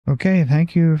Okay,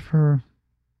 thank you for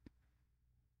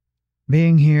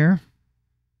being here.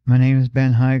 My name is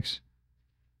Ben Hykes.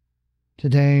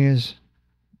 Today is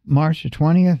March the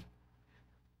 20th,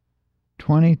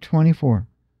 2024.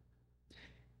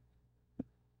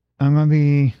 I'm going to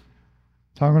be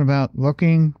talking about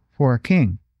looking for a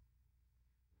king.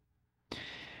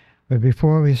 But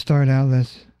before we start out,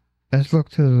 let's look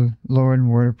to the Lord in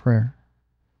word of prayer.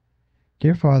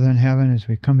 Dear Father in heaven, as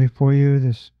we come before you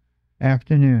this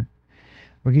afternoon,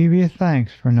 we give you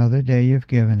thanks for another day you've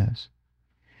given us.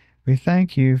 We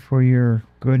thank you for your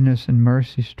goodness and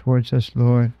mercies towards us,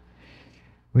 Lord.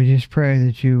 We just pray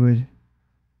that you would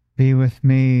be with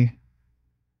me.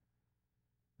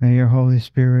 May your Holy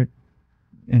Spirit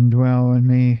indwell in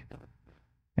me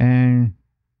and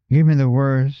give me the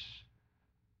words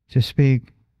to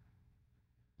speak.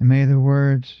 And may the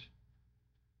words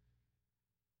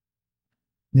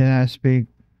that I speak,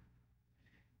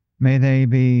 may they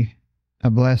be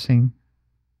a blessing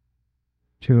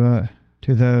to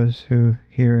those who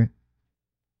hear it.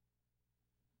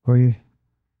 For you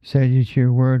said that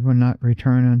your word would not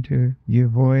return unto you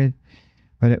void,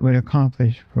 but it would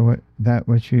accomplish for that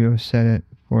which you have set it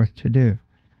forth to do.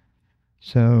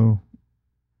 So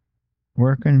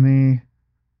work in me,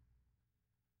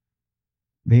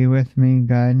 be with me,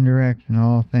 guide and direct in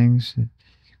all things that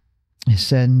is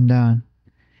said and done.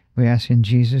 We ask in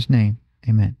Jesus' name.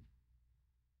 Amen.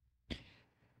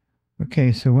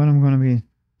 Okay, so what I'm going to be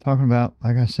talking about,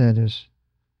 like I said, is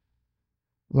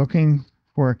looking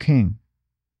for a king.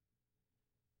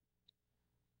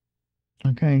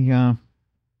 Okay, I'm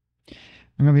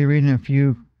going to be reading a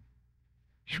few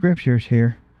scriptures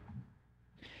here,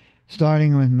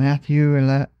 starting with Matthew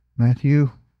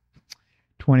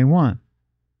 21.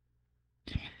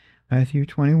 Matthew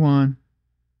 21,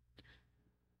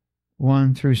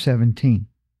 1 through 17.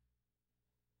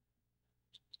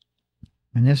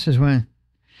 And this is when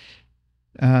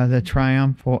the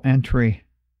triumphal entry.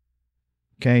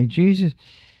 Okay, Jesus,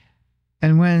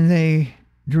 and when they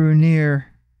drew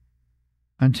near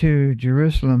unto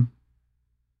Jerusalem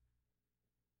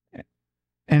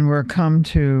and were come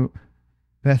to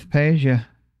Bethphage,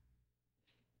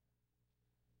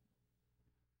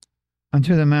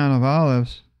 unto the Mount of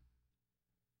Olives,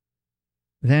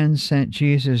 then sent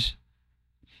Jesus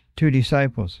two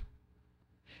disciples,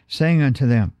 saying unto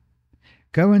them,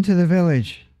 Go into the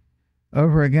village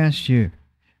over against you,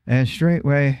 and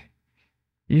straightway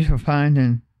you shall find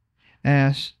an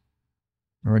ass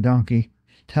or a donkey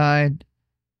tied,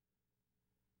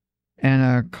 and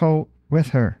a colt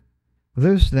with her.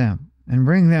 Loose them and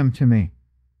bring them to me.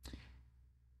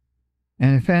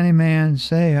 And if any man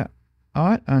say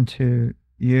aught unto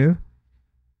you,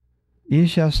 ye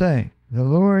shall say, The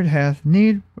Lord hath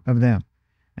need of them,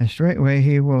 and straightway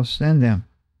he will send them.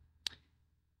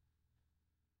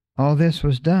 All this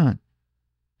was done,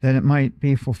 that it might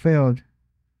be fulfilled,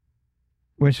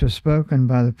 which was spoken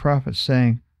by the prophet,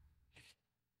 saying,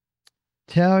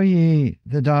 Tell ye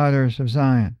the daughters of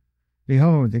Zion,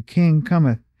 Behold, the king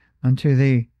cometh unto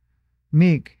thee,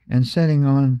 meek, and sitting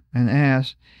on an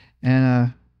ass, and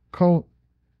a colt,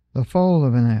 the foal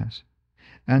of an ass.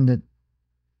 And the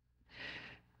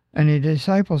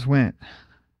disciples went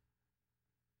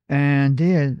and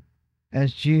did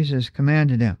as Jesus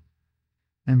commanded them,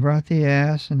 and brought the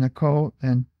ass and the colt,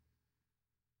 and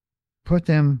put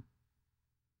on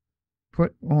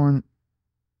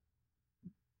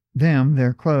them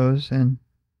their clothes, and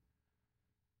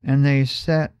they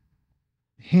set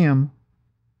him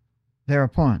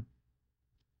thereupon.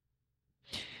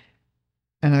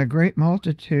 And a great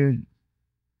multitude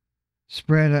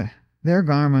spread their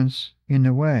garments in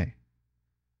the way.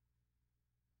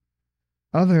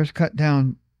 Others cut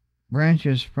down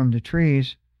branches from the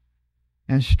trees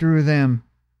and strew them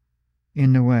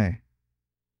in the way.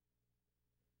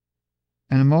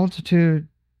 And a multitude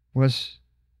was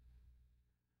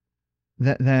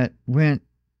that went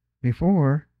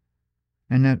before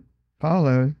and that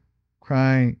followed,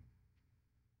 cry,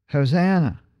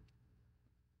 Hosanna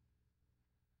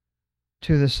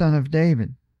to the Son of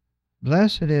David.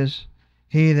 Blessed is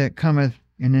he that cometh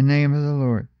in the name of the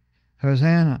Lord.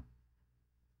 Hosanna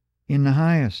in the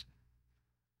highest.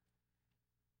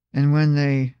 And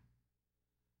when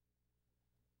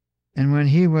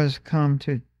he was come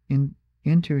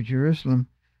into Jerusalem,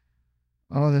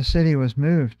 all the city was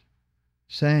moved,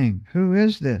 saying, Who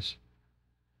is this?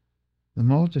 The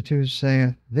multitude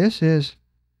saith, This is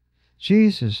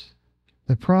Jesus,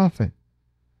 the prophet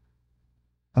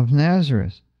of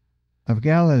Nazareth, of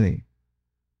Galilee.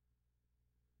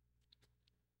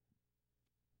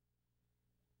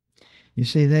 You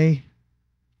see,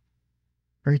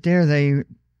 right there, they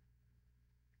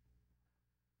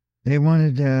They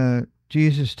wanted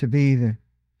Jesus to be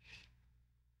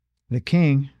the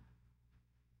king.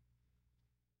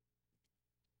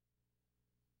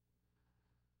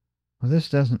 Well, this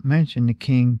doesn't mention the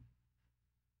king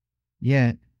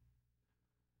yet,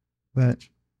 but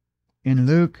in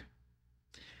Luke,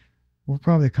 we'll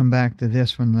probably come back to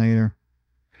this one later.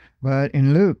 But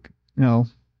in Luke, no,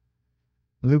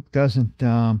 Luke doesn't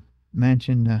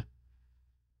mention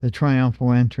the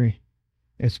triumphal entry.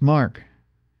 It's Mark.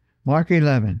 Mark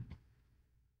 11.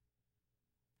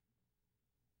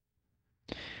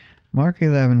 Mark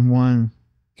 11, 1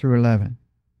 through 11.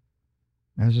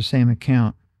 That's the same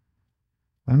account.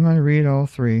 I'm going to read all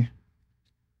three.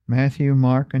 Matthew,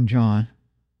 Mark, and John.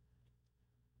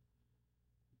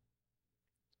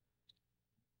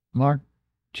 Mark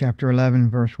chapter 11,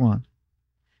 verse 1.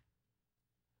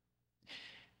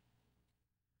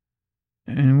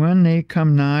 And when they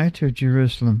come nigh to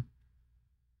Jerusalem,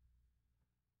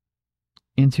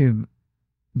 into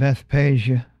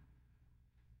Bethphage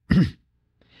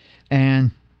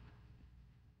and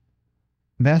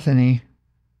Bethany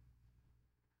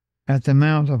at the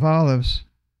Mount of Olives,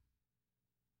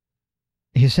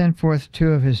 he sent forth two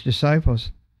of his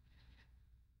disciples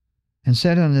and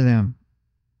said unto them,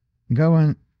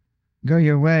 Go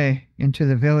your way into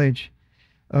the village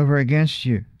over against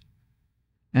you,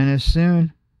 and as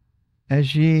soon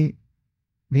as ye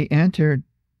be entered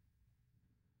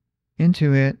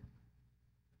into it,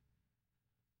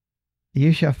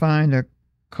 ye shall find a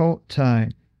colt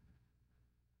tied,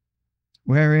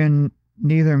 wherein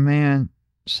neither man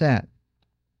sat.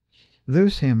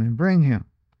 Loose him and bring him.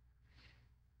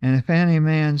 And if any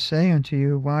man say unto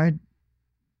you, Why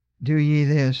do ye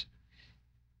this?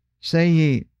 Say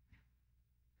ye,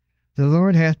 The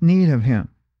Lord hath need of him,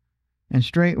 and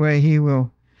straightway he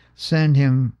will send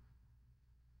him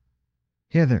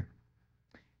hither.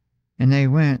 And they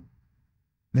went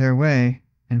their way,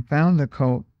 and found the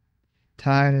colt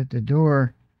tied at the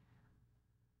door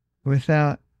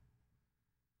without,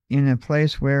 in a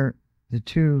place where the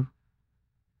two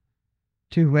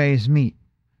ways meet.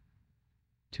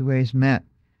 Two ways met,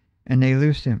 and they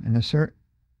loosed him. And a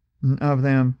certain of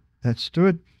them that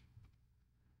stood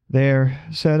there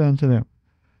said unto them,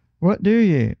 What do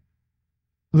ye,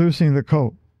 loosing the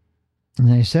colt? And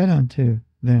they said unto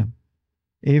them,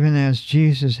 even as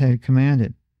Jesus had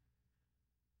commanded,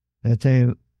 and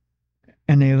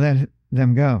they let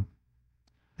them go.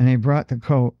 And they brought the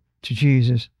colt to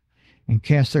Jesus, and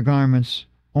cast their garments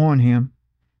on him,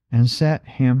 and set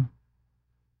him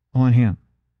on him.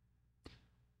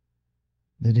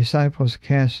 The disciples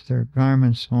cast their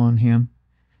garments on him,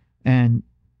 and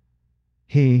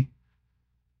he,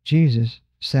 Jesus,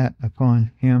 sat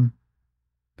upon him,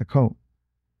 the colt.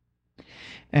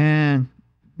 And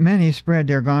many spread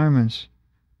their garments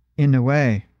in the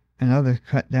way, and others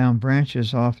cut down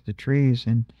branches off the trees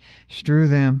and strew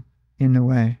them in the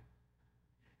way.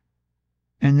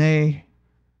 And they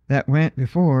that went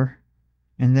before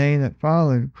and they that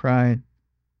followed cried,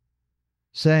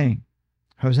 saying,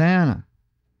 Hosanna!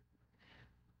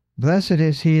 Blessed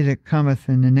is he that cometh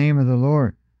in the name of the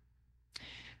Lord.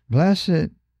 Blessed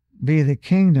be the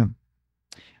kingdom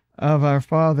of our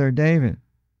father David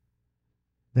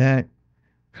that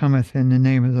cometh in the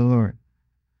name of the Lord.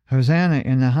 Hosanna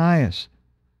in the highest.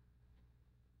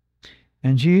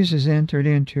 And Jesus entered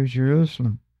into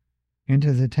Jerusalem,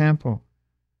 into the temple,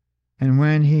 and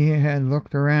when he had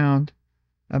looked around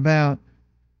about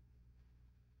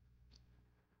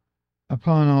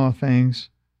upon all things,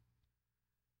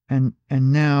 and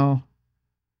now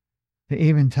the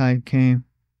eventide came,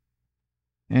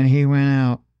 and he went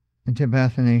out into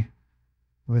Bethany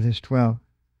with his 12.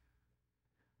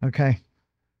 Okay.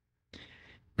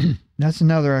 That's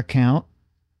another account.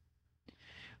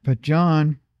 But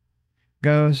John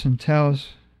goes and tells,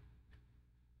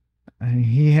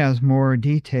 he has more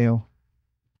detail.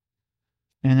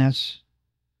 And that's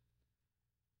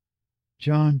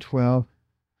John 12,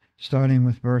 starting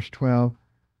with verse 12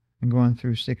 and going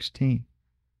through 16.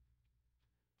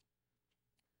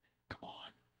 Come on.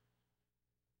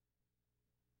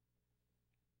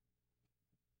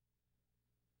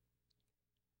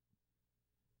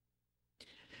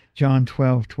 John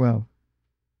 12:12.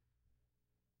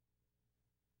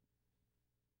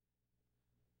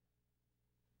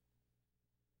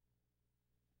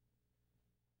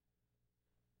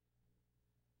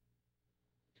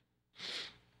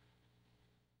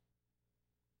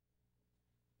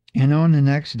 And on the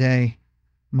next day,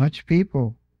 much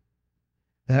people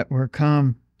that were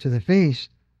come to the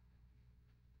feast,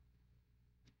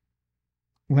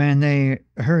 when they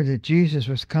heard that Jesus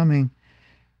was coming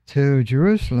to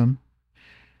Jerusalem,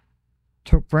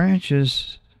 took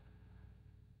branches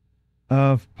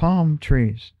of palm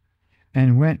trees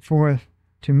and went forth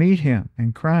to meet him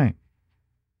and crying,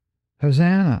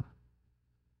 Hosanna,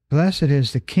 blessed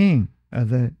is the King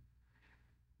of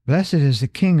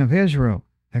Israel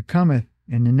that cometh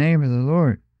in the name of the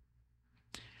Lord.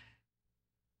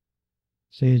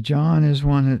 See, John is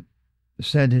one that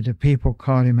said that the people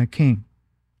called him a king.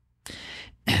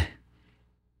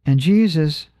 And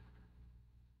Jesus,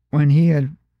 when he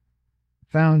had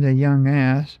found a young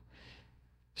ass,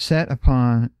 sat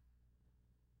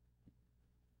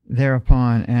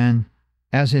thereupon, and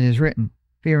as it is written,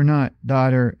 Fear not,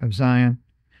 daughter of Zion,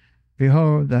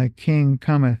 behold, thy king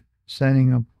cometh,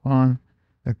 sitting upon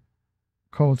the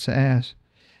colt's ass.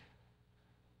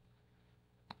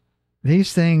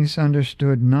 These things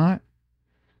understood not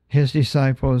his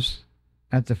disciples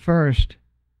at the first,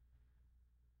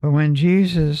 but when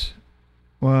Jesus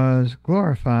was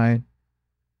glorified,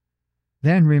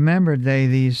 then remembered they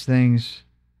these things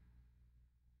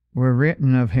were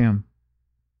written of him,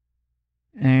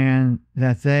 and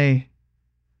that they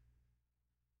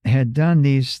had done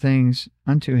these things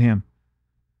unto him.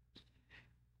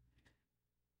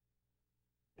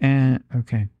 And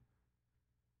okay,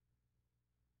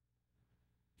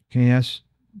 that's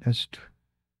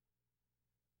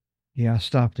I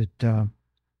stopped at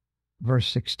verse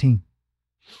 16.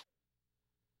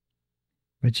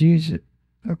 But Jesus,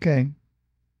 okay,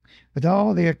 with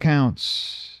all the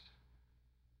accounts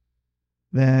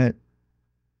that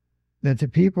the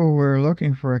people were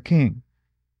looking for a king,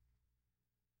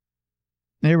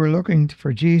 they were looking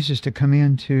for Jesus to come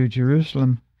into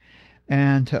Jerusalem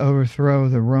and to overthrow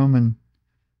the Roman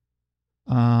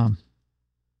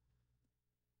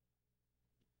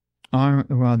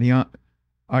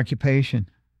occupation,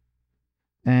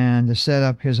 and to set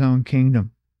up his own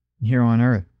kingdom here on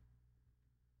earth.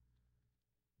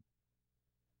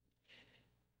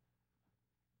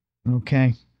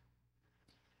 Okay.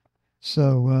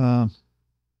 So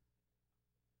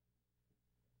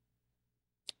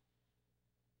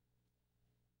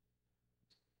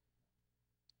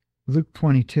Luke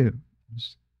 22.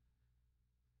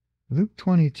 Luke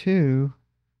 22,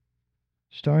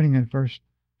 starting at verse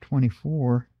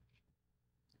 24.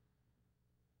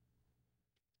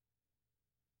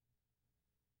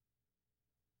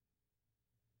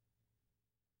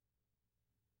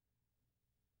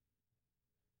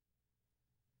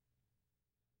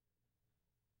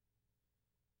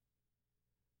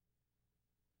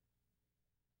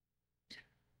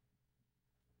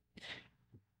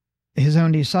 His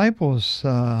own disciples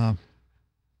thought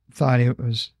it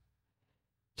was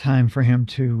time for him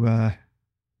to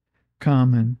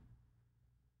come and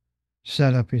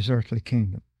set up his earthly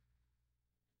kingdom.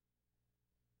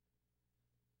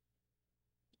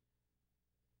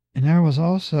 And there was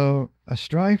also a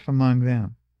strife among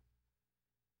them,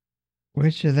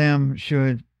 which of them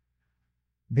should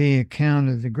be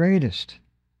accounted the greatest.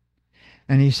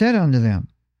 And he said unto them,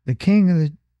 the kings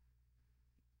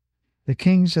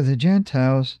of the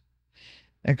Gentiles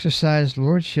exercise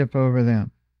lordship over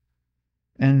them,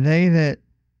 and they that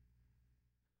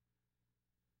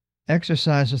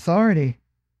exercise authority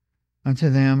unto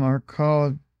them are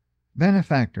called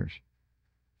benefactors.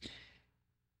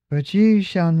 But ye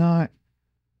shall not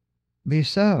be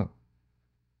so.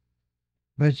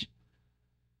 But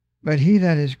he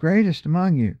that is greatest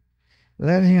among you,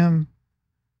 let him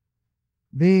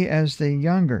be as the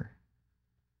younger.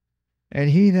 And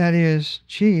he that is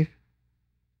chief,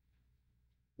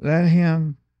 let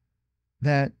him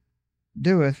that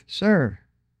doeth serve.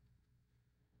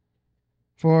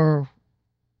 For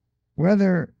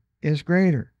whether is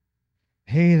greater,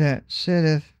 he that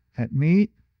sitteth at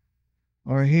meat,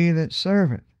 or he that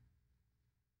serveth?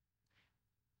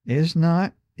 Is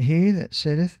not he that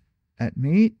sitteth at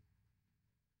meat?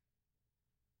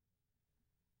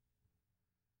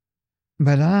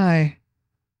 But I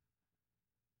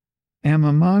am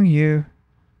among you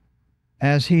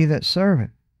as he that serveth.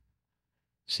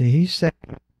 See, he said,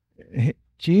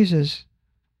 Jesus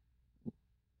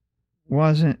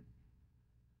wasn't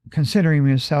considering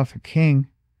himself a king,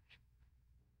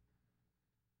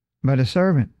 but a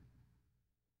servant.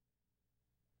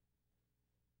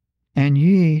 And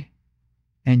ye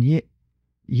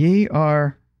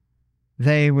are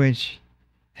they which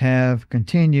have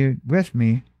continued with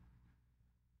me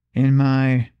in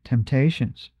my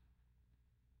temptations.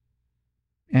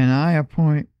 And I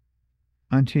appoint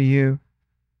unto you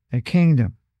a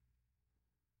kingdom,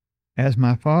 as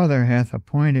my Father hath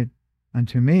appointed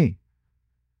unto me,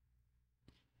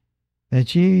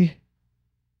 that ye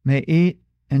may eat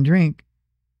and drink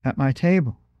at my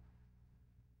table.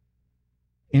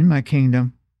 in my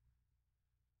kingdom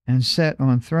and set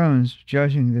on thrones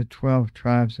judging the 12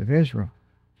 tribes of Israel.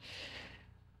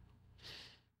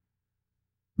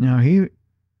 Now he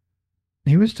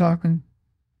was talking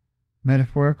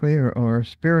metaphorically or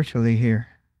spiritually here.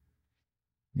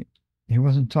 He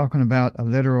wasn't talking about a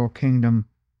literal kingdom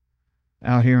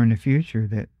out here in the future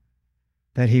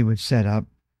that he would set up.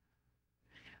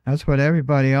 That's what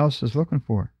everybody else is looking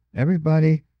for.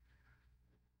 Everybody,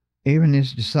 even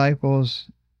his disciples,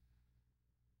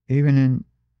 even in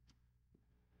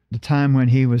the time when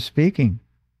he was speaking,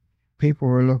 people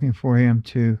were looking for him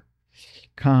to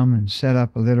come and set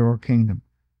up a literal kingdom.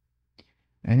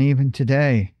 And even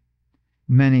today,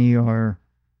 many are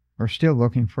still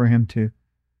looking for him to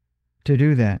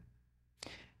do that.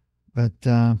 But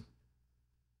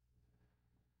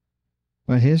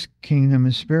his kingdom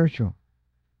is spiritual,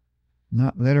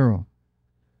 not literal.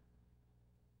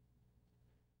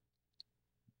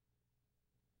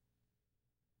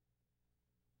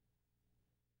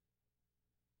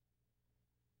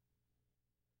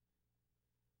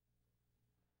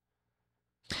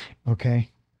 Okay.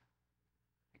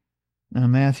 Now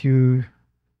Matthew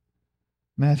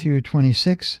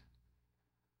 26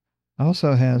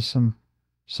 also has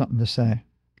something to say.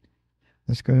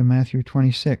 Let's go to Matthew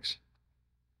 26,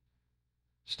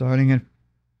 starting at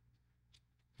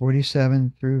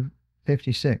 47 through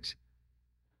 56.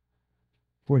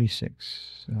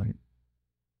 46. Sorry.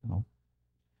 No.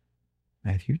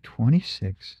 Matthew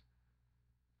 26,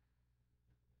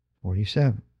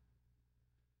 47.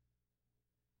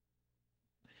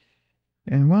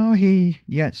 And while he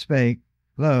yet spake,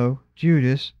 lo,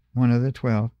 Judas, one of the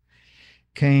 12,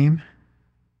 came,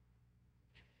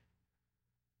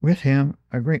 with him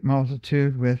a great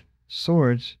multitude with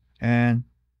swords and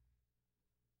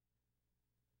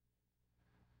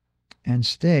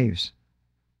staves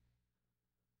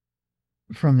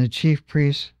from the chief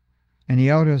priests and the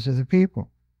elders of the people.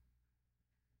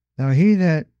 Now he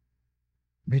that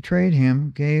betrayed him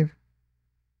gave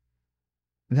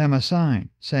them a sign,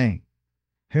 saying,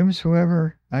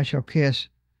 whomsoever I shall kiss,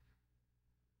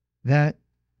 that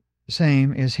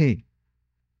same is he.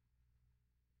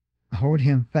 Hold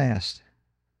him fast.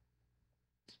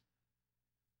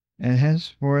 And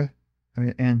henceforth,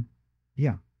 and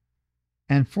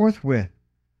forthwith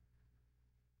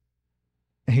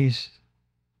he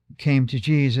came to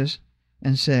Jesus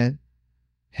and said,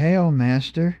 Hail,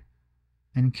 Master,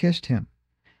 and kissed him.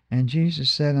 And Jesus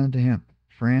said unto him,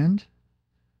 Friend,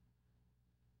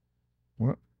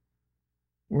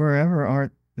 wherever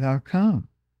art thou come?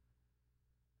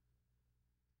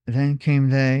 Then came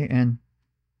they and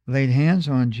laid hands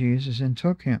on Jesus and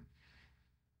took him.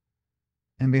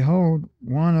 And behold,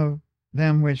 one of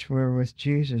them which were with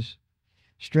Jesus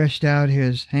stretched out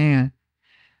his hand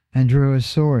and drew his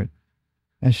sword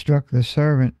and struck the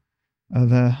servant of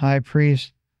the high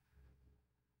priest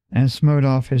and smote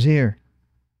off his ear.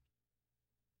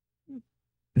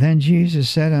 Then Jesus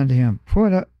said unto him,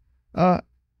 Put up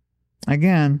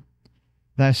again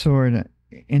thy sword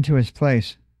into its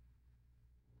place.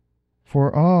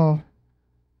 For all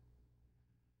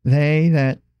they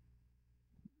that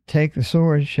take the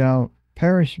sword shall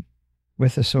perish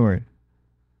with the sword.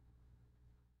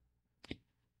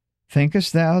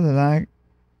 Thinkest thou that I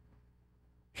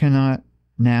cannot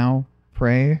now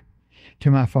pray to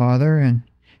my Father, and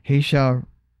he shall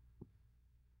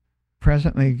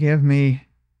presently give me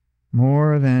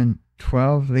more than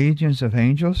 12 legions of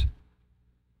angels?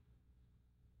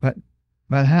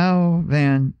 But how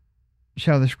then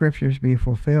shall the scriptures be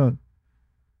fulfilled,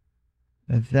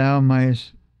 that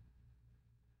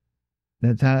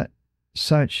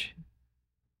such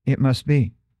it must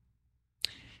be?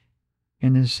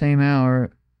 In the same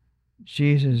hour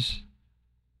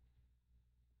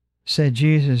said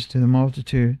Jesus to the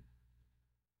multitude,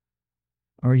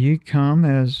 Are ye come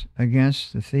as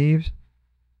against the thieves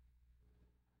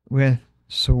with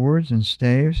swords and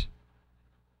staves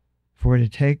for to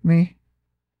take me?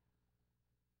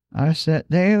 I sat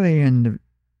daily in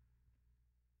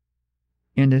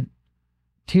the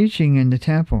teaching in the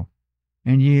temple,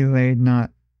 and ye laid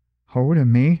not hold of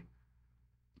me.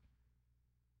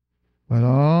 But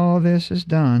all this is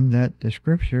done that the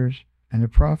scriptures and the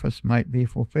prophets might be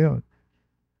fulfilled.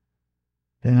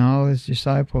 Then all his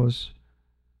disciples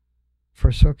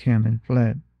forsook him and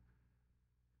fled.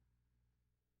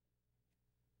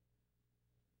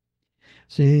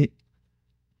 See,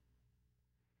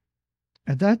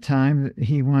 at that time,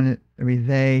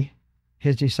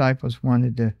 his disciples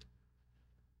wanted to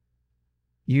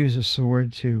use a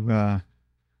sword to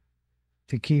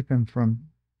keep him from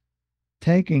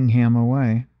taking him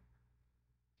away.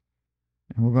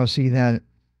 And we're going to see that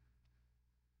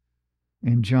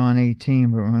in John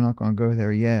 18, but we're not going to go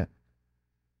there yet,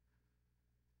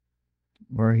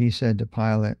 where he said to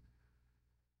Pilate,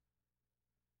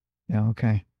 yeah,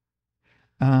 okay.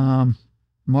 Um,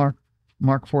 Mark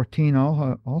Mark 14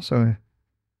 also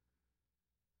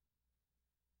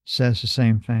says the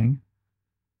same thing.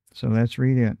 So let's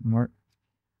read it. Mark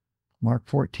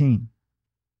 14.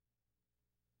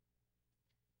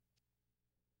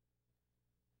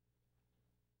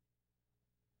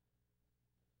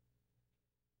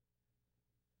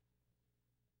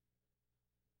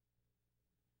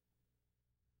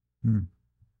 Hmm.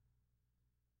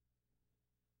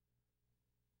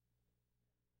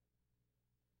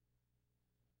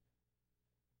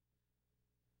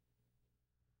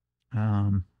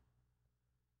 Um,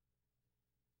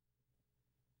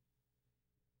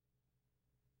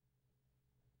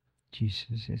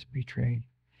 Jesus is betrayed.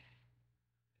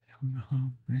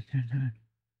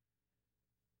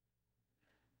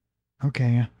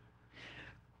 Okay,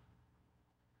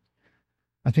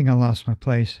 I think I lost my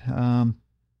place.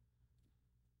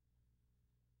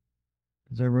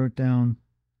 'Cause I wrote down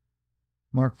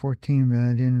Mark 14, but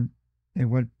I didn't.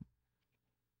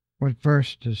 What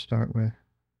verse to start with?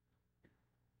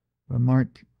 But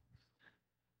Mark,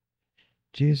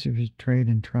 Jesus was betrayed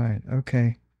and tried.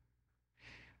 Okay.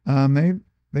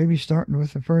 Maybe starting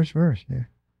with the first verse there.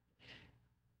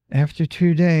 After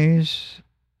 2 days,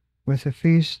 with the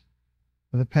feast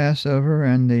of the Passover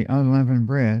and the unleavened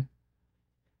bread.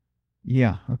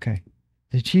 Yeah, okay.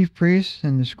 The chief priests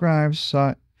and the scribes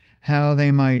sought how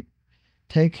they might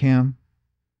take him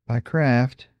by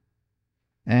craft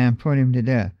and put him to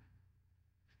death.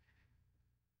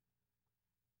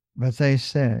 But they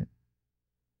said,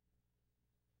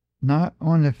 not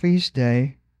on the feast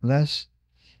day, lest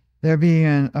there be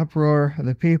an uproar of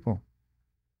the people.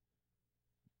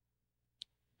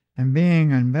 And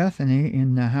being in Bethany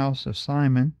in the house of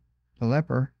Simon the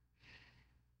leper,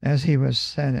 as he was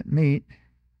set at meat,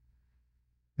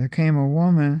 there came a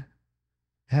woman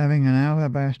having an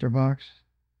alabaster box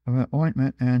of an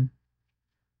ointment and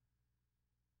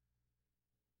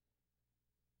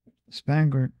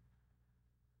spangled,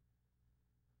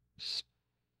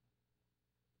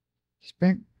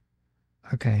 spank,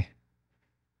 okay,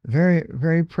 very,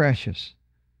 very precious.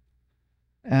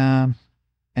 Um,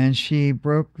 and she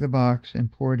broke the box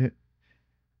and poured it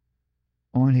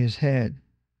on his head.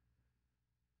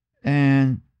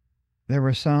 And there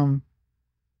were some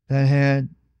that had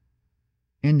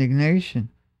indignation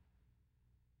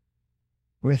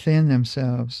within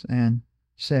themselves and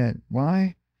said,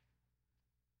 why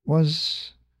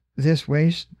was this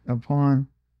waste upon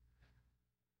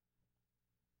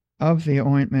of the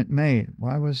ointment made?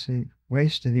 Why was the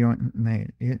waste of the ointment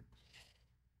made?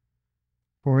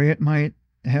 For it might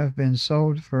have been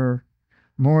sold for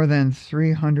more than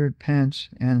 300 pence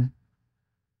and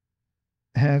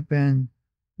have been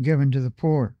given to the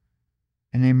poor.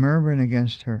 And they murmured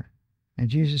against her. And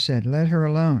Jesus said, let her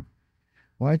alone.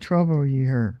 Why trouble ye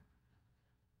her?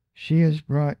 She has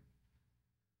brought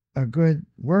a good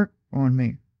work on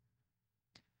me.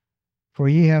 For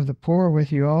ye have the poor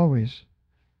with you always,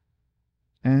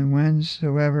 and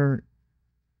whensoever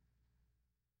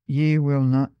ye will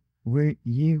not,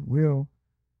 ye will,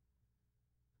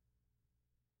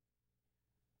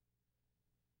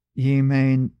 ye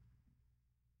may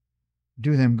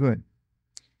do them good.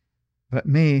 But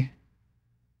me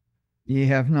ye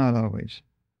have not always.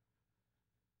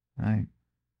 Right?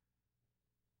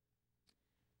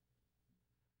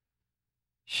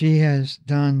 She has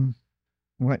done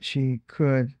what she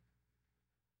could.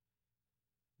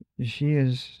 She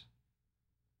is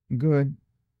good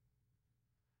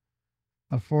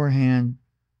aforehand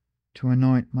to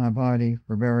anoint my body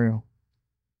for burial.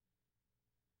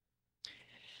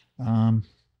 Um,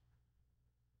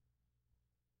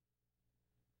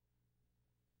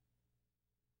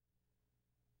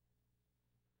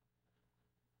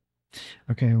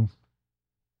 okay.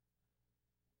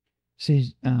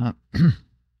 See,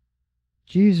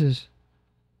 Jesus,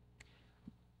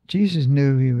 Jesus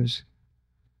knew he was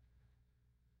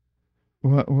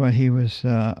what he was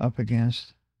up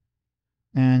against,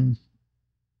 and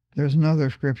there's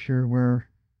another scripture where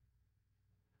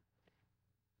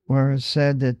it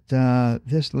said that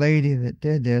this lady that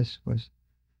did this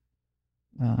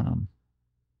um,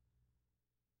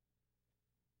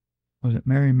 was it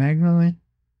Mary Magdalene,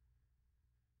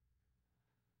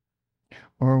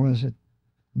 or was it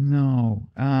no?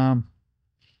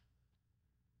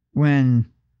 When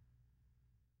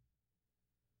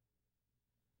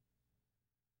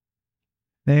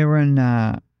they were in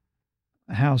the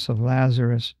house of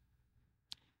Lazarus,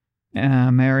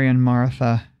 Mary and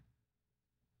Martha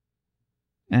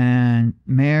And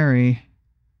Mary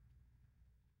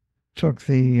took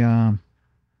the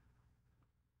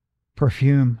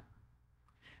perfume,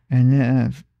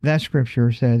 and that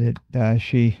scripture said that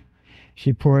she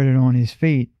poured it on his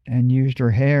feet and used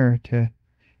her hair to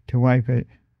wipe it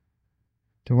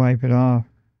off,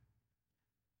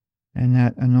 and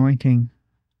that anointing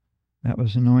that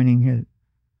was anointing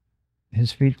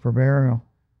his feet for burial.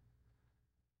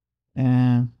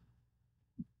 And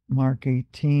Mark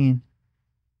 18,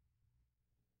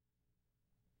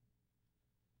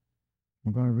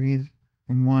 we're going to read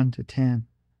from 1 to 10.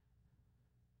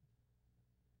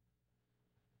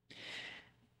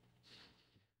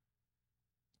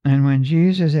 And when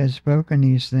Jesus had spoken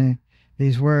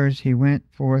these words, he went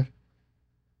forth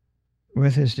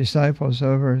with his disciples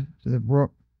over to the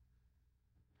brook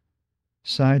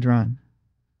Cedron,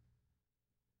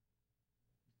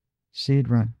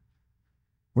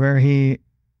 where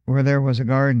there was a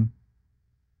garden,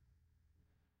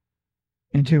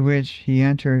 into which he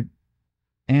entered,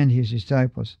 and his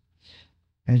disciples.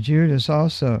 And Judas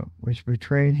also, which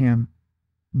betrayed him,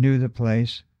 knew the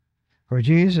place, for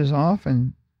Jesus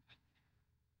often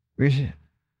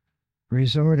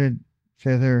resorted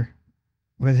thither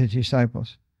with his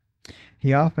disciples.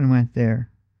 He often went there.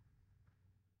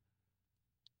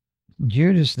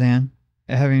 Judas then,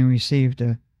 having received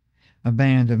a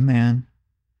band of men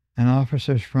and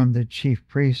officers from the chief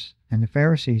priests and the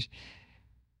Pharisees,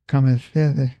 cometh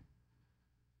thither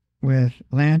with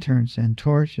lanterns and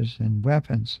torches and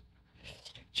weapons.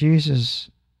 Jesus,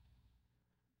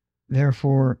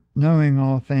 therefore, knowing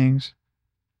all things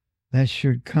that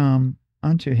should come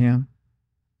unto him,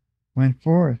 went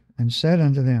forth and said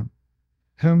unto them,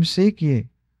 Whom seek ye?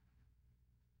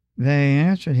 They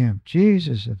answered him,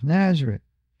 Jesus of Nazareth.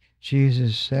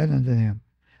 Jesus said unto them,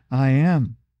 I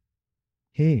am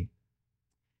he.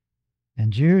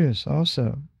 And Judas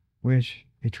also, which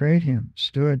betrayed him,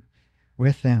 stood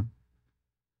with them.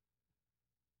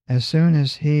 As soon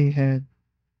as he had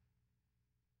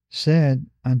said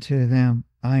unto them,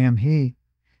 I am he,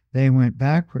 they went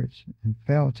backwards and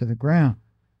fell to the ground.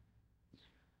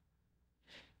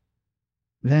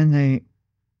 Then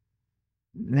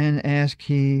asked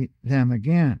he them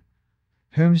again,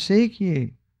 Whom seek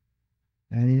ye?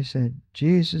 And he said,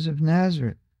 Jesus of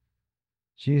Nazareth.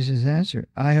 Jesus answered,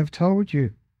 I have told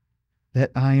you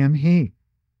that I am he.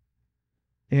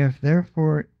 If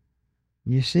therefore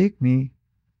ye seek me,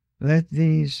 let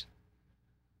these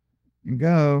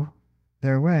go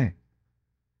their way,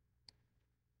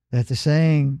 that the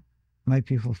saying might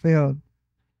be fulfilled,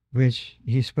 which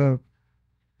he spoke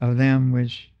of them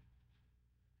which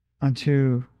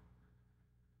unto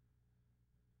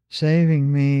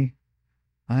saving me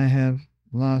I have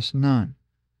lost none.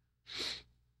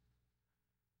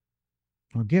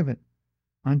 Or give it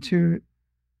unto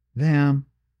them,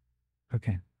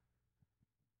 okay,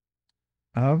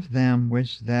 of them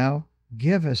which thou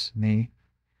givest me,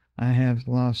 I have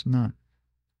lost none.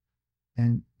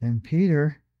 And then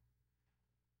Peter,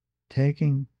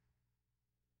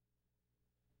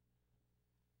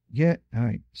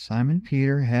 Simon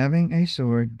Peter, having a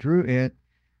sword, drew it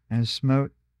and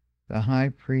smote the high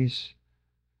priest's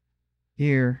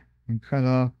ear and cut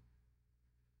off.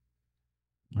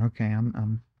 Okay,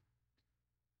 I'm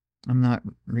not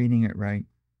reading it right.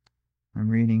 I'm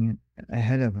reading it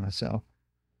ahead of myself.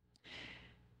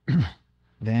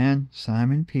 Then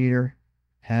Simon Peter,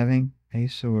 having a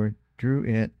sword, drew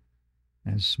it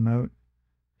and smote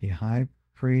the high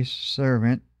priest's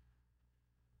servant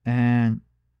and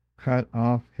cut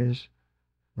off his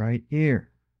right ear.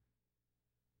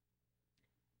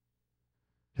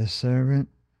 The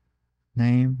servant's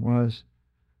name was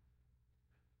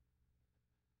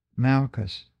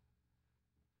Malchus.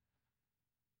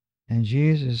 And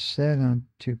Jesus said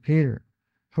unto Peter,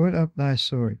 Put up thy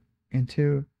sword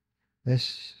into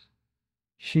this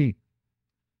sheath.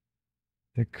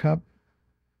 The cup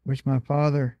which my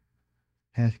Father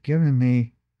hath given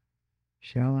me,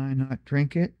 shall I not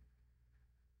drink it?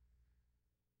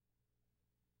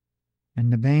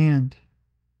 And the band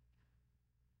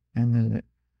and the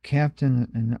captain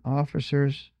and the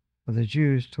officers of the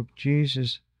Jews took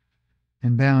Jesus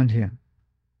and bound him.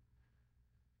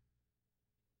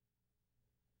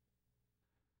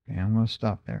 Okay, I'm going to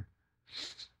stop there.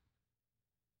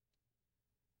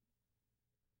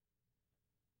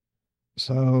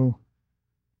 So,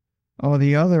 all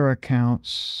the other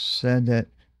accounts said that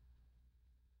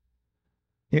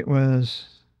it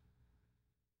was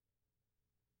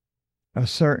a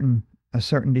certain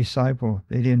disciple.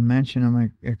 They didn't mention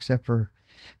him except for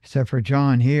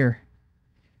John here.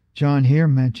 John here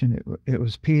mentioned it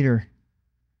was Peter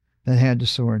that had the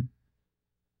sword.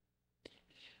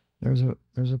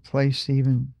 There's a place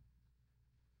even,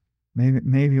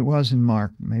 maybe it was in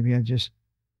Mark. Maybe I just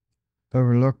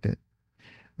overlooked it.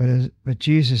 But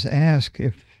Jesus asked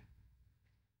if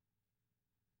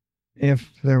they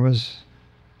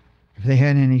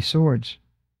had any swords,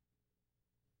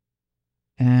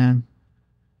 and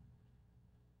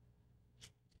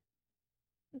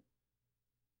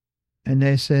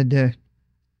they said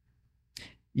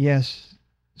yes.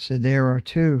 Said there are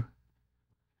two.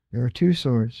 There are two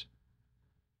swords.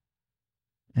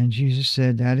 And Jesus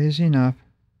said, that is enough.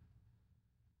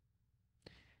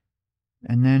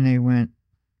 And then they went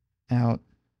out,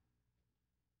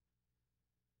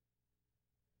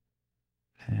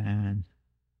 and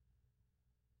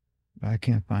I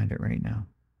can't find it right now.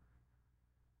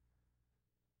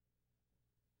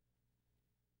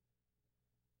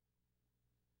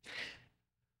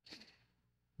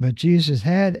 But Jesus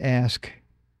had asked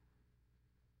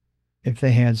if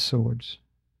they had swords.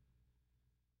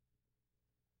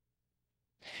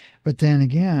 But then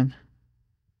again,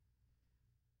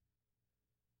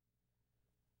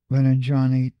 but in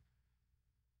John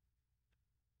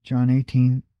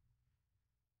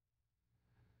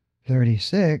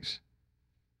 18:36,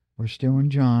 we're still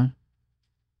in John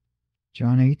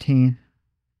 18.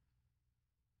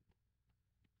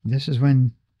 This is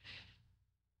when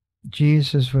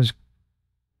Jesus was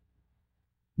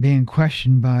being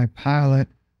questioned by Pilate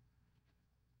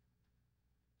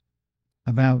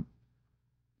about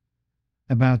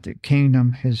the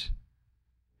kingdom,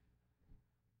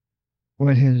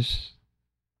 what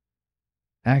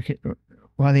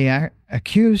they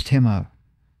accused him of.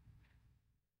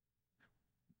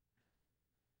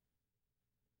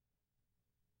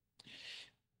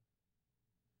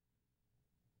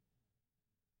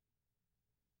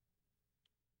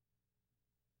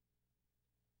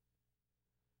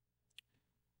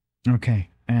 Okay,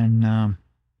 and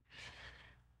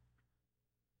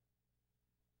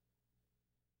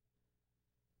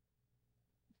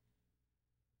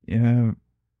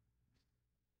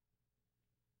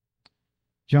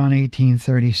John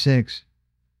 18:36,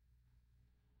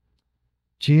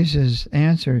 Jesus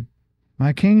answered,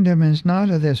 my kingdom is not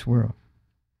of this world.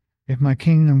 If my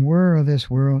kingdom were of this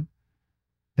world,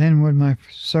 then would my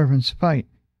servants fight,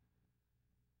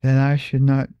 that I should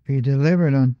not be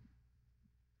delivered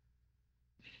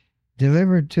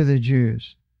to the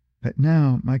Jews. But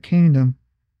now my kingdom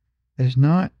is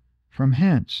not from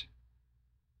hence.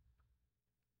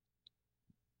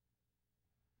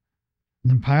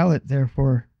 And Pilate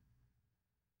therefore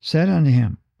said unto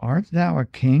him, art thou a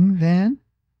king then?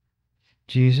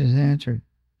 Jesus answered,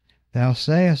 thou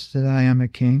sayest that I am a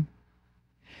king.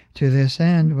 To this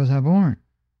end was I born,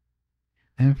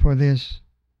 and for this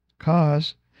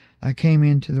cause I came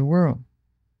into the world,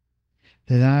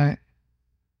 that I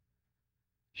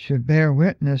should bear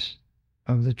witness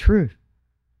of the truth.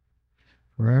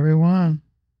 For everyone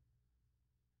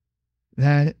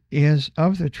that is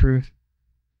of the truth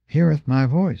heareth my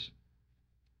voice.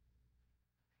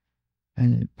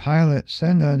 And Pilate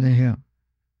said unto him,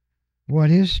 what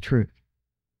is truth?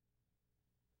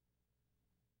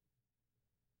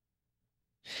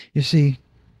 You see,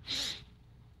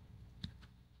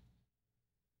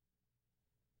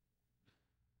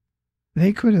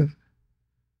 they could have,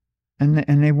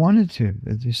 and they wanted to,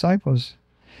 the disciples,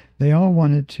 they all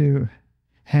wanted to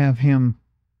have him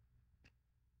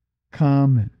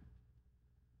come and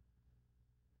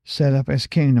set up his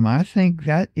kingdom. I think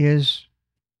that is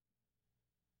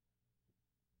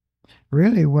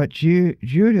really what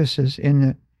Judas is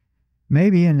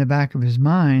maybe in the back of his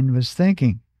mind was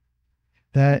thinking,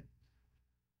 that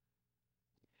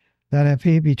if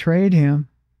he betrayed him,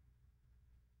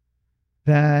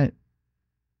 that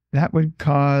would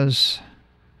cause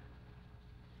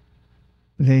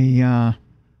the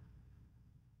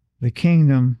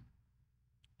kingdom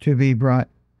to be brought,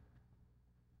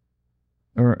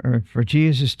 or for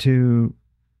Jesus to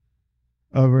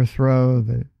overthrow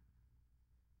the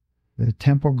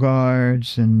temple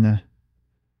guards and the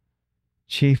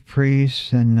chief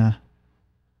priests and the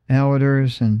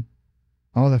elders and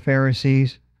all the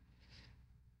Pharisees,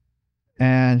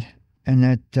 and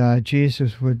that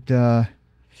Jesus would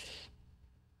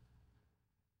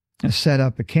set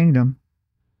up a kingdom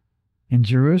in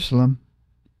Jerusalem,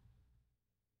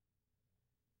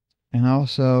 and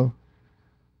also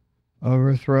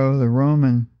overthrow the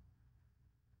Roman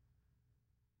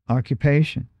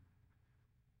occupation.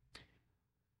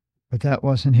 But that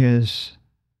wasn't his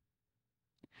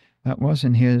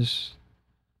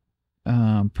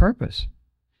purpose.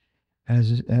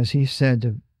 As he said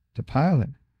to Pilate,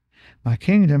 my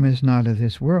kingdom is not of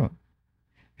this world.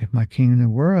 If my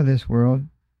kingdom were of this world,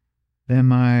 then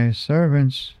my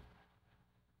servants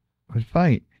would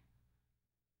fight,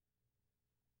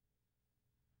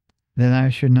 that I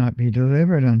should not be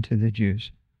delivered unto the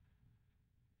Jews.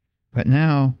 But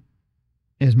now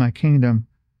is my kingdom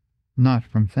not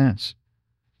from thence.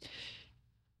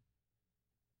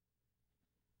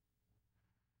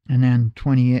 And then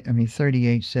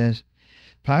 38 says,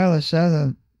 Pilate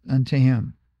said unto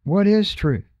him, what is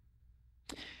truth?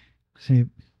 See,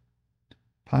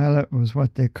 Pilate was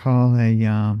what they call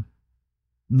a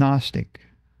Gnostic,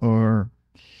 or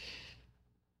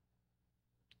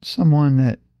someone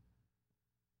that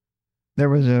there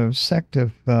was a sect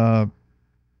of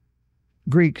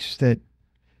Greeks that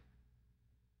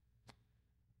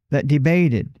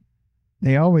debated.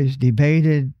 They always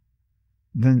debated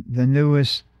the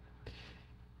newest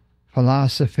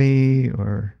philosophy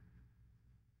or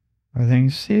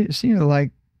things. Seem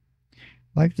like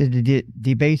the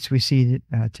debates we see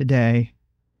today,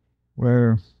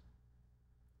 where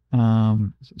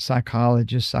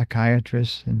psychologists,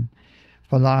 psychiatrists, and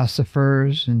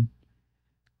philosophers, and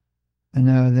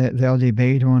they'll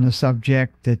debate on a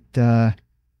subject that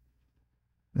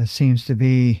seems to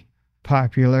be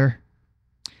popular,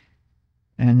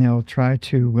 and they'll try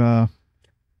to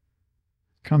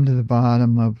come to the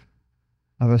bottom of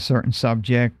a certain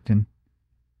subject, and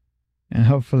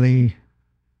hopefully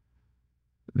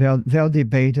they'll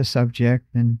debate a subject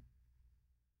and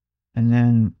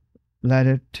then let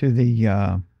it to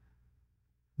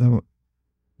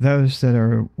those that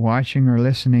are watching or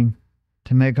listening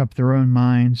to make up their own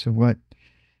minds of what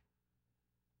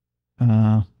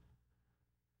the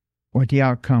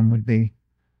outcome would be.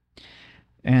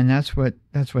 And that's what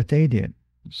they did.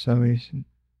 So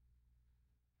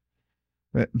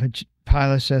but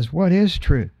Pilate says, what is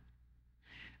truth?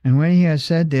 And when he had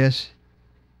said this,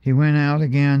 he went out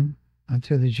again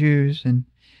unto the Jews and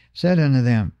said unto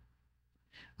them,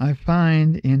 I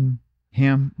find in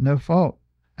him no fault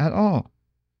at all.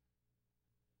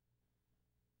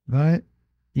 But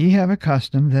ye have a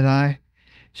custom that I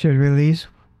should release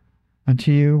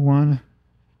unto you one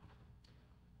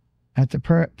at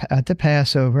the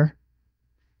Passover.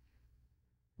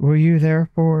 Will you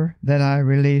therefore that I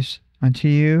release unto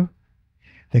you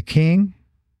the King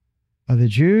of the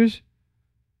Jews?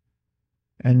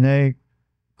 And they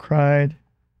cried.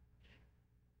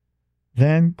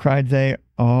 Then cried they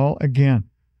all again,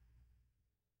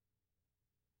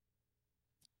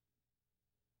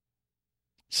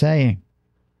 saying,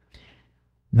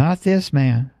 not this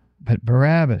man, but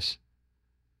Barabbas.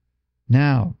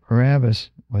 Now Barabbas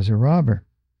was a robber.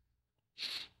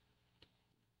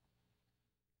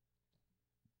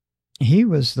 He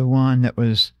was the one that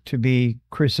was to be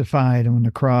crucified on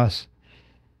the cross,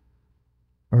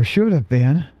 or should have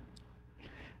been,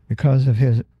 because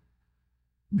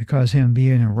him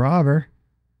being a robber.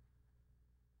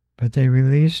 But they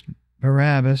released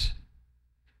Barabbas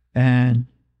and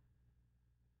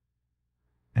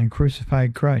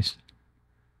crucified Christ.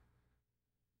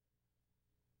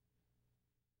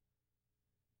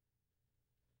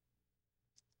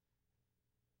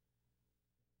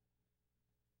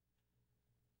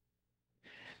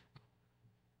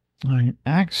 All right,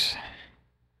 Acts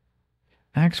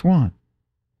 1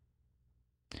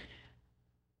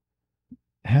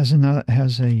 has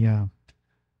a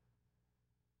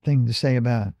thing to say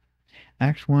about it.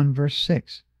 Acts 1 verse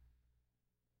 6.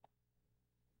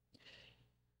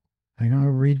 I'm going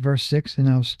to read verse 6 and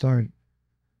I'll start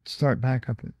back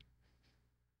up at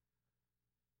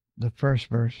the first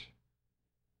verse.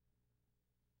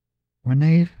 When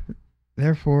they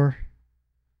therefore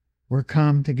were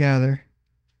come together,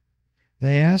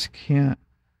 they asked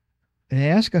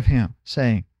of him,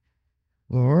 saying,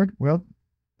 Lord, wilt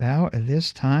thou at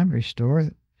this time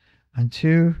restore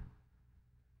again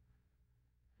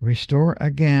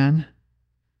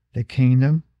the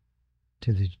kingdom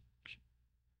to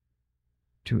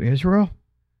Israel?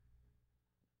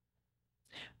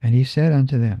 And he said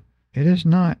unto them, it is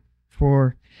not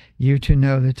for you to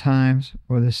know the times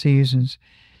or the seasons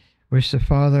which the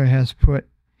Father has put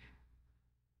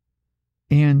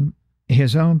in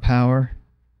his own power,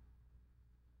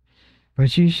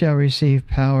 but ye shall receive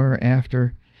power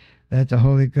after that the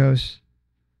Holy Ghost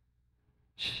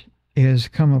is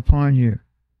come upon you,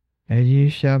 and ye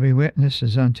shall be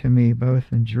witnesses unto me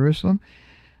both in Jerusalem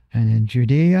and in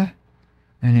Judea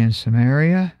and in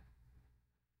Samaria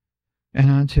and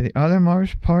unto the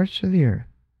uttermost parts of the earth.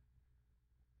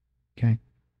 Okay.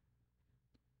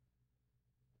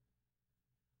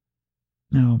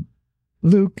 Now,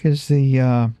 Luke is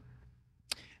the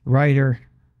writer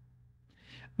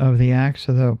of the Acts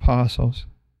of the Apostles.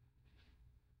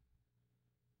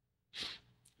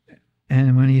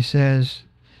 And when he says,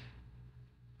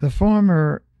 the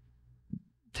former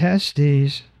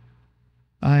testes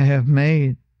I have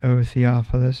made, O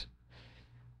Theophilus,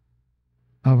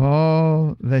 of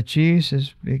all that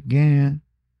Jesus began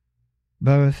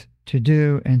both to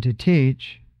do and to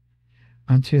teach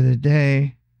unto the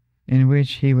day in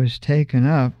which he was taken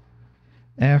up,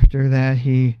 after that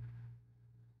he,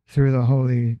 through the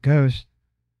Holy Ghost,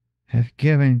 hath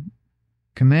given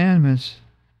commandments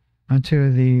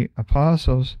unto the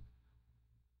apostles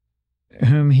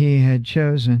whom he had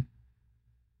chosen,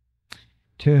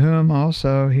 to whom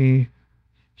also he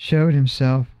showed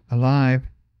himself alive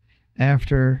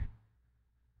after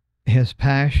his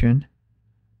passion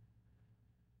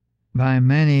by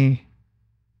many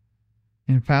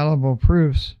infallible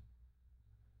proofs,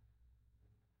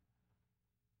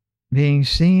 being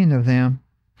seen of them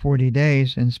 40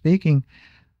 days, and speaking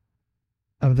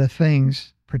of the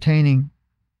things pertaining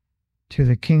to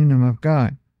the kingdom of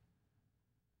God.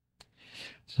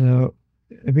 So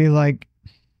it'd be like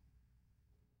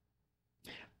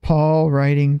Paul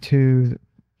writing to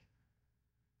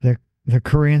the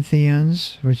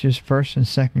Corinthians, which is 1st and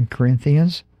 2nd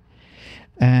Corinthians,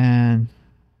 and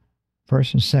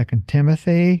 1st and 2nd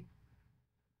Timothy,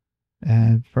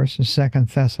 and 1st and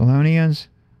 2nd Thessalonians.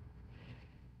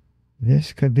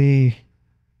 This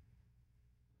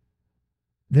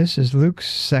is Luke's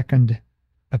second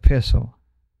epistle,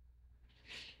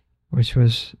 which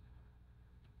was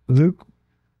Luke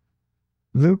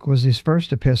was his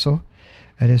first epistle,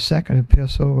 and his second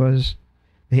epistle was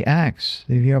the Acts,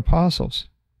 the apostles.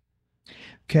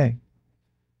 Okay.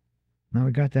 Now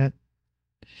we got that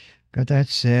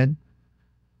said.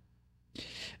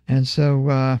 And so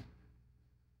I'm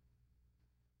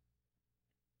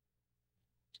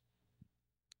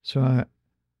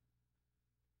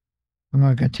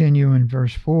going to continue in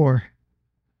verse 4.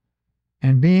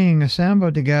 And being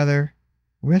assembled together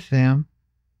with them,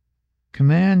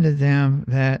 commanded them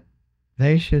that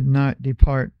they should not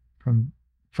depart from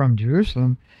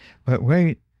Jerusalem, but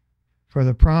wait for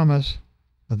the promise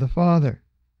of the Father,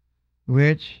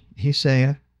 which, he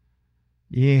saith,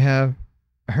 ye have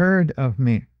heard of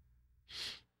me.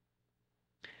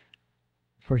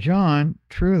 For John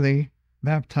truly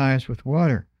baptized with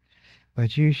water,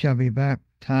 but ye shall be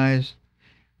baptized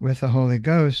with the Holy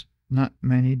Ghost not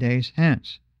many days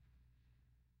hence.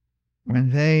 When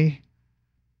they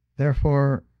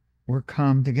therefore were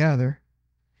come together,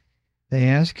 they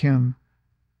asked him,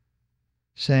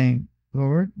 saying,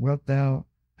 Lord, wilt thou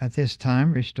at this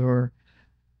time restore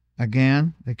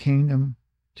again the kingdom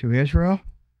to Israel?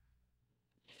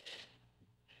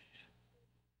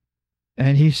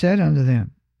 And he said unto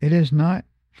them, it is not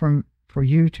for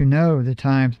you to know the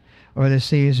times or the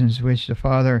seasons which the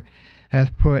Father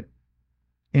hath put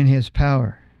in his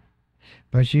power,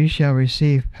 but ye shall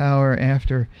receive power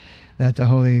after that the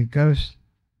Holy Ghost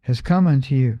has come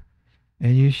unto you,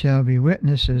 and ye shall be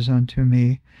witnesses unto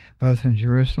me both in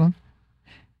Jerusalem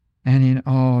and in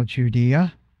all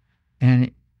Judea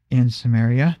and in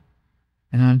Samaria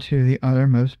and unto the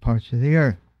uttermost parts of the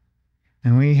earth.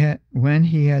 And when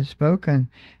he had spoken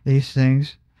these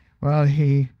things, while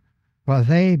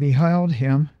they beheld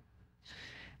him,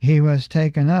 he was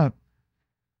taken up,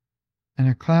 and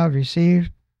a cloud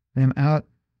received them out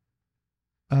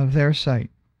of their sight.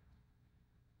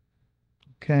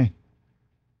 Okay.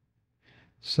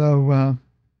 So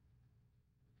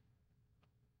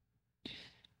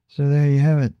there you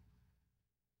have it.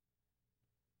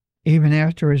 Even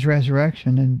after his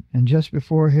resurrection and just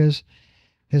before his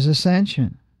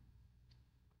ascension,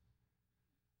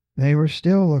 they were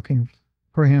still looking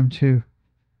for him to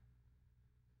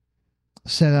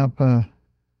set up a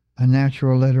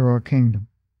natural, literal kingdom.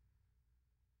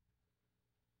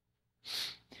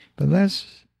 But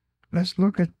let's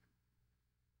look at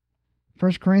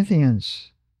 1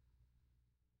 Corinthians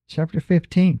chapter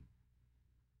 15.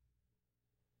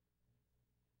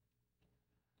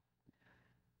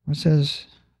 It says,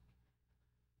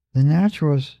 the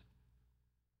naturals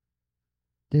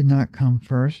did not come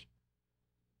first,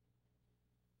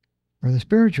 or the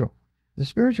spiritual. The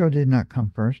spiritual did not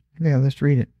come first. Yeah, let's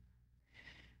read it.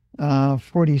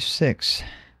 46.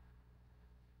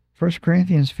 1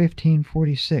 Corinthians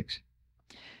 15:46.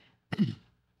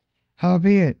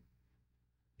 Howbeit,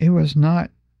 it was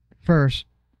not first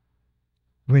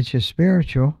which is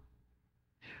spiritual.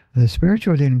 The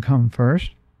spiritual didn't come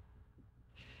first,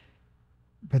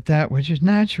 but that which is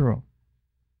natural.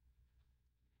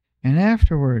 And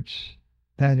afterwards,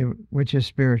 that which is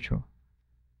spiritual.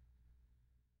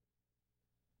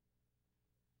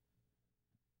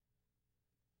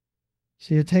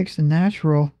 See, it took the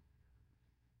natural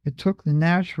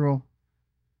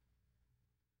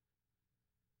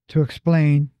to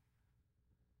explain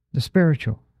the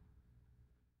spiritual.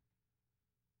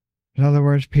 In other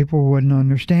words, people wouldn't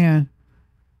understand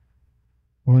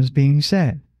what was being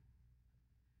said.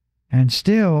 And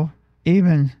still,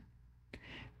 even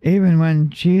when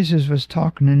Jesus was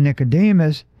talking to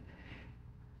Nicodemus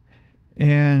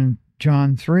in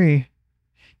John 3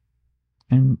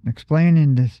 and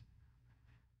explaining this,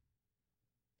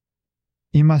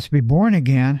 you must be born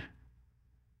again,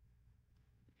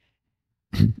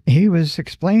 he was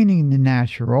explaining the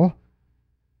natural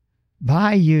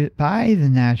by the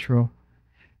natural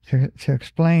to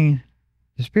explain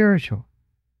the spiritual.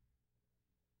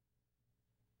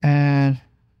 And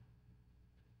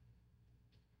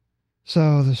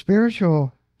so the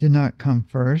spiritual did not come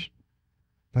first,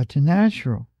 but the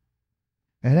natural.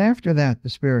 And after that, the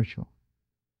spiritual.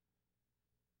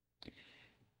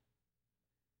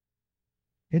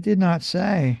 It did not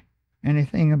say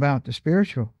anything about the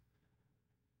spiritual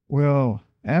will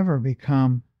ever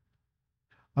become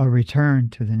a return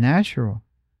to the natural.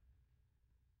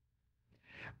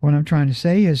 What I'm trying to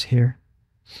say is here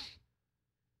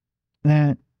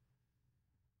that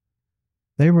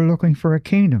they were looking for a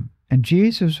kingdom, and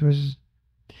Jesus was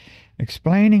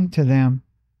explaining to them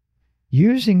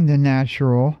using the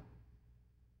natural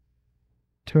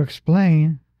to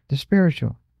explain the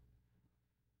spiritual.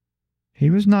 He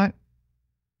was not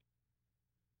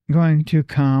going to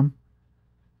come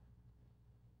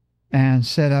and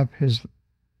set up his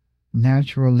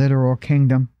natural, literal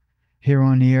kingdom here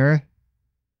on the earth.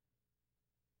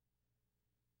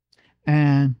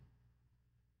 And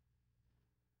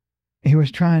he was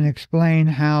trying to explain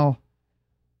how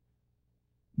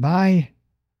by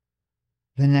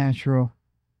the natural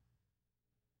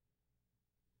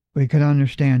we could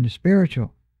understand the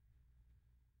spiritual.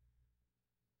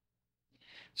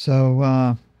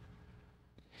 So,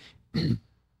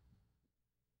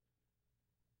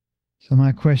 so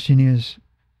my question is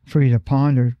for you to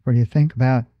ponder, for you to think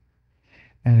about,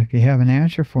 and if you have an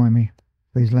answer for me,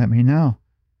 please let me know.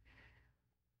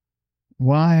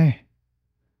 Why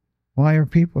are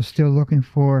people still looking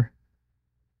for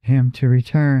him to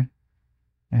return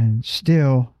and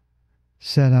still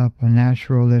set up a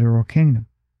natural, literal kingdom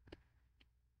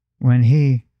when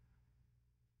he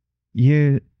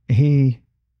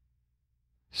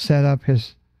set up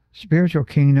his spiritual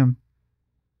kingdom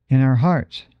in our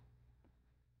hearts,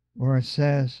 where it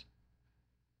says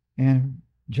in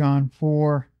John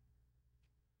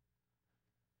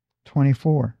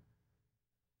 4:24.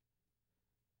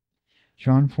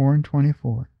 John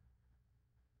 4:24.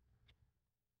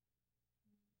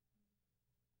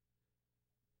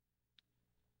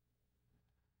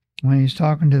 When he's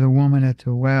talking to the woman at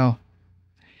the well,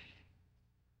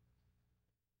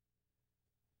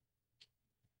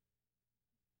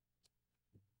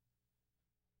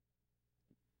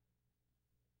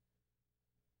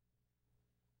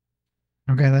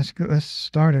 okay, let's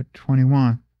start at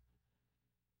 21.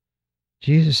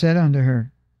 Jesus said unto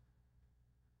her,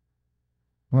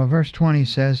 well, verse 20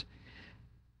 says,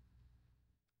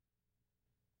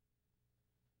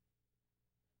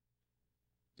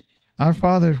 our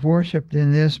fathers worshipped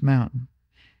in this mountain,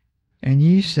 and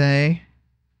ye say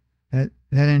that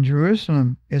in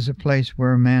Jerusalem is a place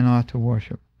where a man ought to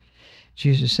worship.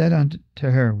 Jesus said unto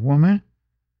her, woman,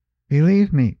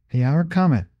 believe me, the hour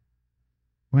cometh,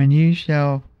 when ye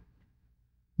shall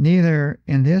neither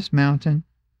in this mountain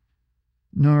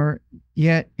nor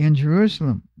yet in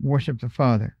Jerusalem worship the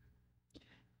Father.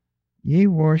 Ye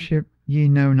worship ye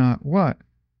know not what.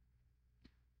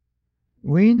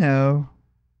 We know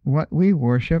what we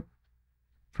worship,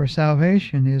 for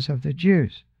salvation is of the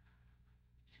Jews.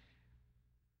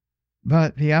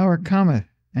 But the hour cometh,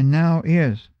 and now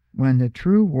is, when the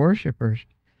true worshippers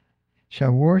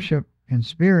shall worship in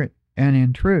spirit and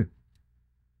in truth.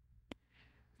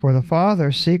 For the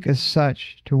Father seeketh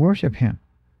such to worship him.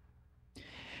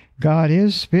 God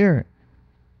is spirit,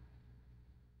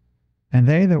 and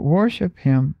they that worship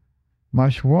him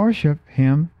must worship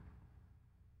him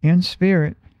in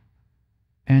spirit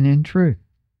and in truth.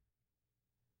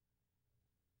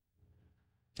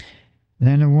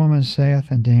 Then the woman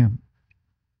saith unto him,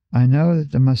 I know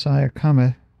that the Messiah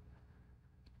cometh,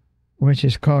 which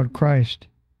is called Christ.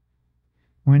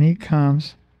 When he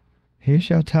comes, he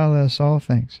shall tell us all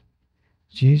things.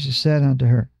 Jesus said unto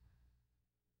her,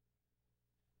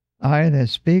 I that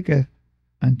speaketh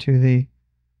unto thee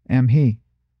am he.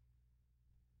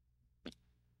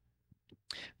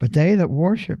 But they that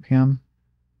worship him,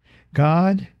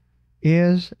 God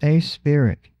is a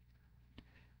spirit,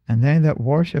 and they that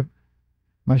worship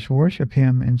must worship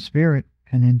him in spirit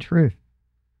and in truth.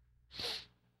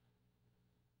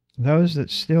 those that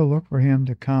still look for him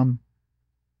to come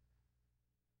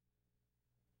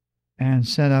and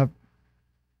set up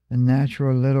the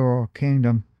natural, literal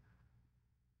kingdom.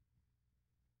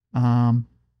 How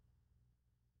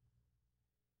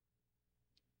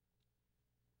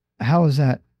is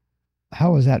that?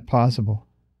 How is that possible?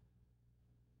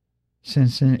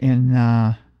 Since in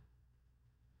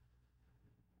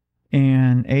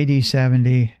AD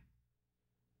 70,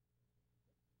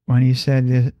 when he said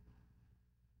that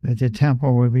the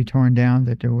temple would be torn down,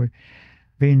 that there would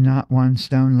be not one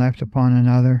stone left upon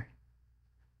another,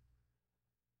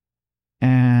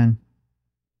 and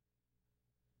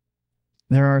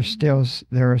there are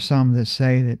some that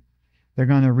say that they're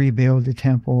going to rebuild the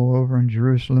temple over in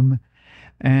Jerusalem,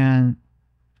 and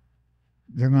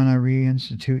they're going to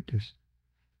reinstitute the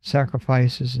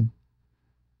sacrifices, and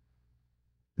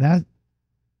that,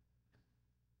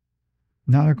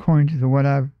 not according to what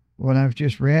I've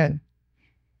just read,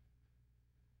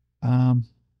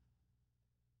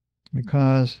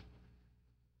 because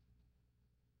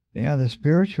the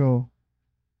spiritual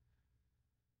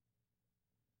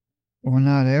will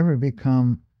not ever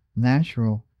become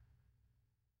natural.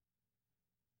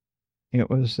 It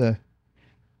was the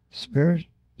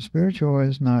spiritual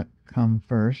has not come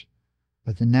first,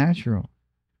 but the natural,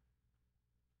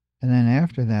 and then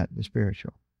after that the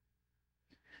spiritual.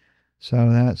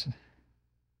 So that's,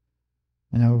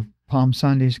 Palm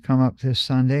Sundays come up this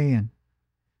Sunday, and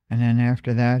then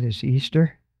after that is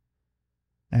Easter,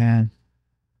 and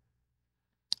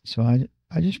so I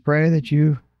just pray that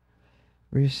you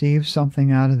receive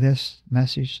something out of this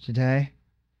message today.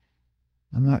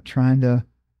 I'm not trying to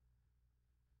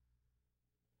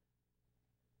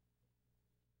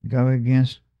go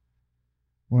against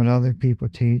what other people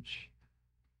teach.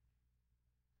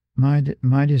 My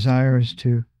desire is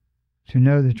to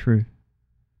know the truth.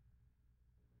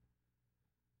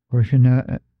 For if you know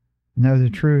the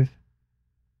truth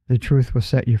will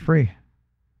set you free.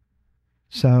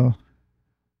 So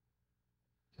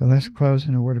let's close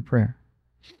in a word of prayer.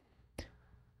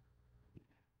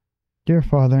 Dear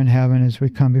Father in heaven, as we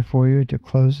come before you to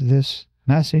close this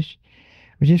message,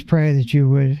 we just pray that you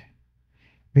would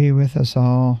be with us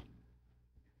all.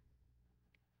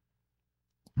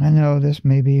 I know this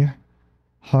may be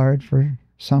hard for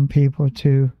some people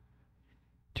to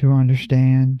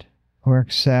understand or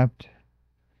accept,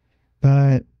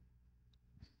 but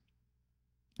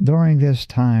during this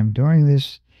time, during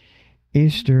this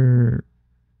Easter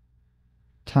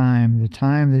time, the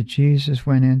time that Jesus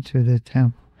went into the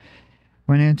temple,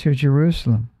 went into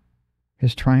Jerusalem,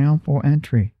 his triumphal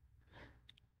entry,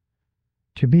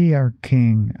 to be our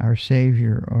King, our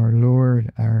Savior, our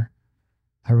Lord, our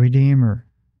Redeemer,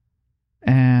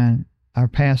 and our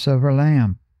Passover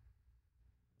Lamb,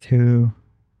 to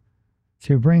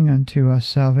bring unto us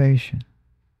salvation.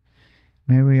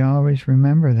 May we always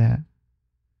remember that.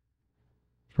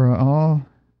 For all,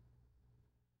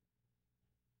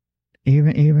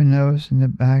 even those in the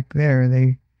back there,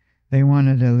 they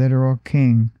wanted a literal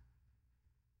king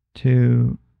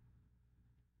to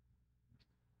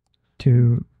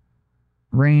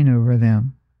reign over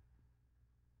them.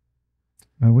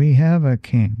 But we have a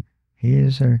king. He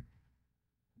is our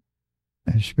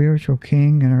spiritual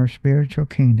king in our spiritual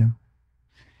kingdom.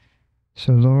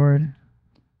 So Lord,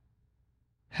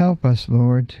 help us,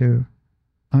 Lord, to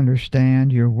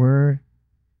understand your word,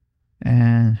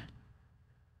 and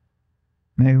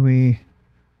may we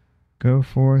go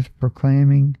forth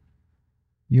proclaiming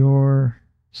your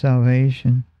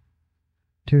salvation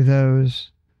to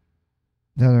those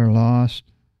that are lost,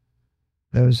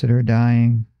 those that are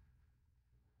dying,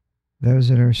 those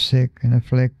that are sick and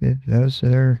afflicted, those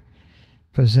that are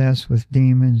possessed with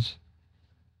demons.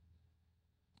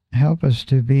 Help us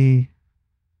to be,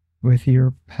 with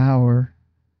your power,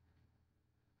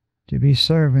 to be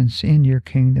servants in your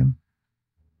kingdom.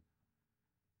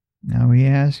 Now we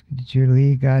ask that you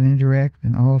lead, guide, and direct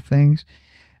in all things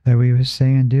that we would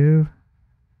say and do.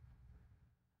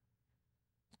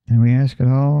 And we ask it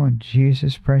all in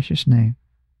Jesus' precious name.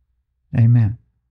 Amen.